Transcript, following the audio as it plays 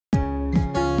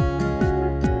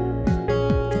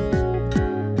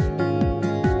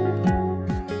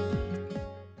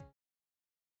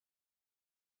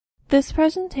This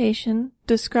presentation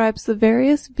describes the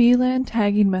various VLAN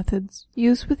tagging methods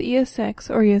used with ESX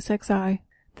or ESXi.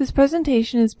 This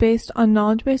presentation is based on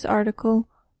Knowledge Base Article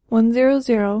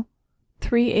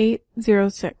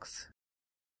 1003806.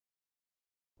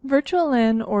 Virtual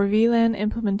LAN or VLAN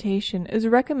implementation is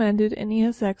recommended in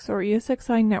ESX or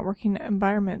ESXi networking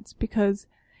environments because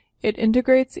it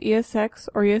integrates ESX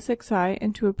or ESXi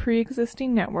into a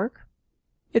pre-existing network,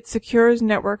 it secures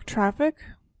network traffic,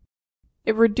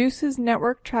 it reduces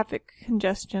network traffic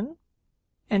congestion,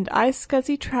 and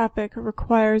iSCSI traffic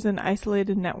requires an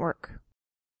isolated network.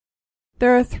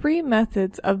 There are three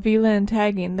methods of VLAN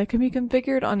tagging that can be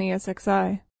configured on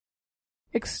ESXi: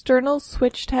 external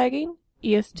switch tagging,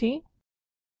 EST,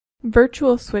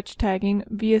 virtual switch tagging,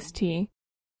 VST,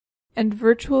 and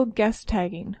virtual guest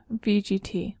tagging,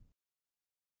 VGT.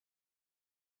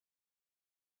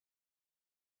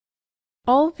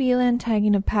 All VLAN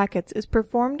tagging of packets is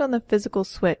performed on the physical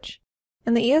switch,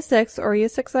 and the ESX or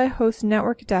ESXi host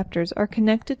network adapters are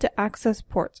connected to access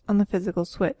ports on the physical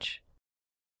switch.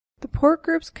 The port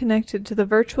groups connected to the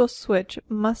virtual switch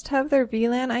must have their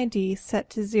VLAN ID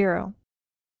set to 0.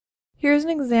 Here's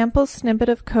an example snippet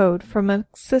of code from a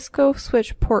Cisco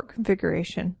switch port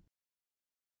configuration.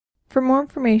 For more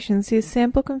information, see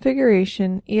sample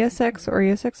configuration ESX or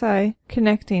ESXi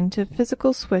connecting to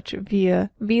physical switch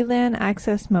via VLAN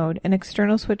access mode and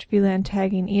external switch VLAN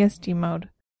tagging ESD mode.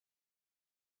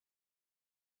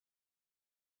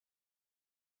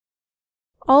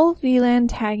 All VLAN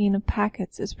tagging of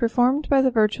packets is performed by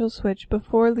the virtual switch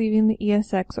before leaving the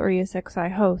ESX or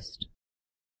ESXi host.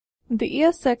 The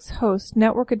ESX host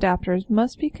network adapters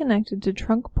must be connected to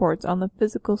trunk ports on the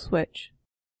physical switch.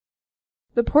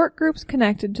 The port groups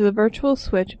connected to the virtual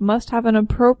switch must have an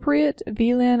appropriate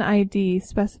VLAN ID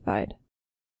specified.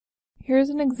 Here's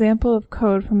an example of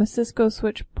code from a Cisco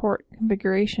switch port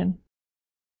configuration.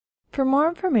 For more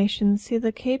information, see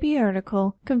the KB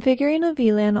article Configuring a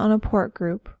VLAN on a Port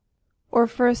Group, or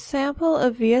for a sample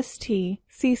of VST,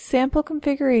 see Sample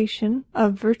Configuration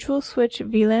of Virtual Switch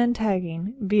VLAN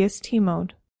Tagging, VST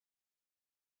mode.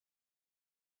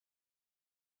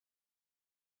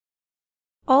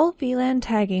 All VLAN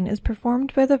tagging is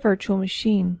performed by the virtual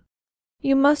machine.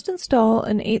 You must install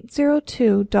an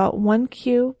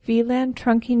 802.1q VLAN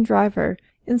trunking driver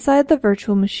inside the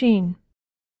virtual machine.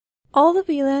 All the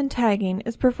VLAN tagging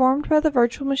is performed by the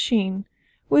virtual machine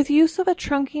with use of a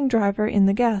trunking driver in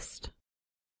the guest.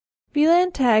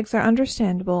 VLAN tags are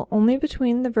understandable only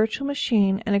between the virtual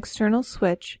machine and external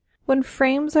switch when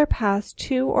frames are passed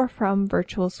to or from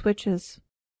virtual switches.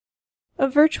 A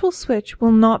virtual switch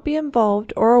will not be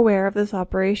involved or aware of this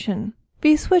operation.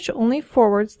 vSwitch only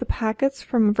forwards the packets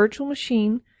from a virtual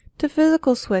machine to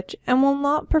physical switch and will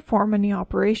not perform any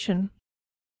operation.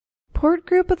 Port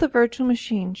group of the virtual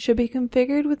machine should be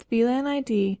configured with VLAN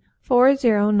ID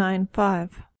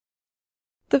 4095.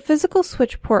 The physical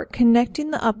switch port connecting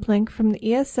the uplink from the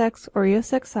ESX or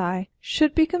ESXi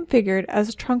should be configured as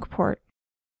a trunk port.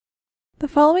 The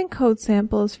following code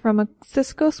sample is from a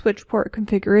Cisco switch port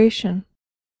configuration.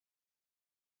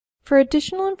 For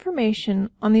additional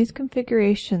information on these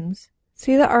configurations,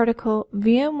 see the article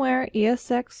VMware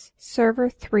ESX Server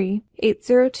 3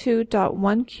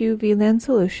 802.1q VLAN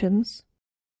Solutions,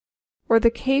 or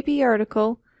the KB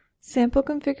article Sample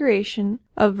Configuration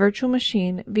of Virtual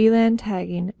Machine VLAN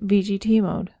Tagging VGT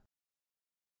mode.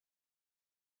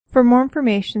 For more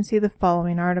information, see the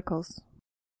following articles.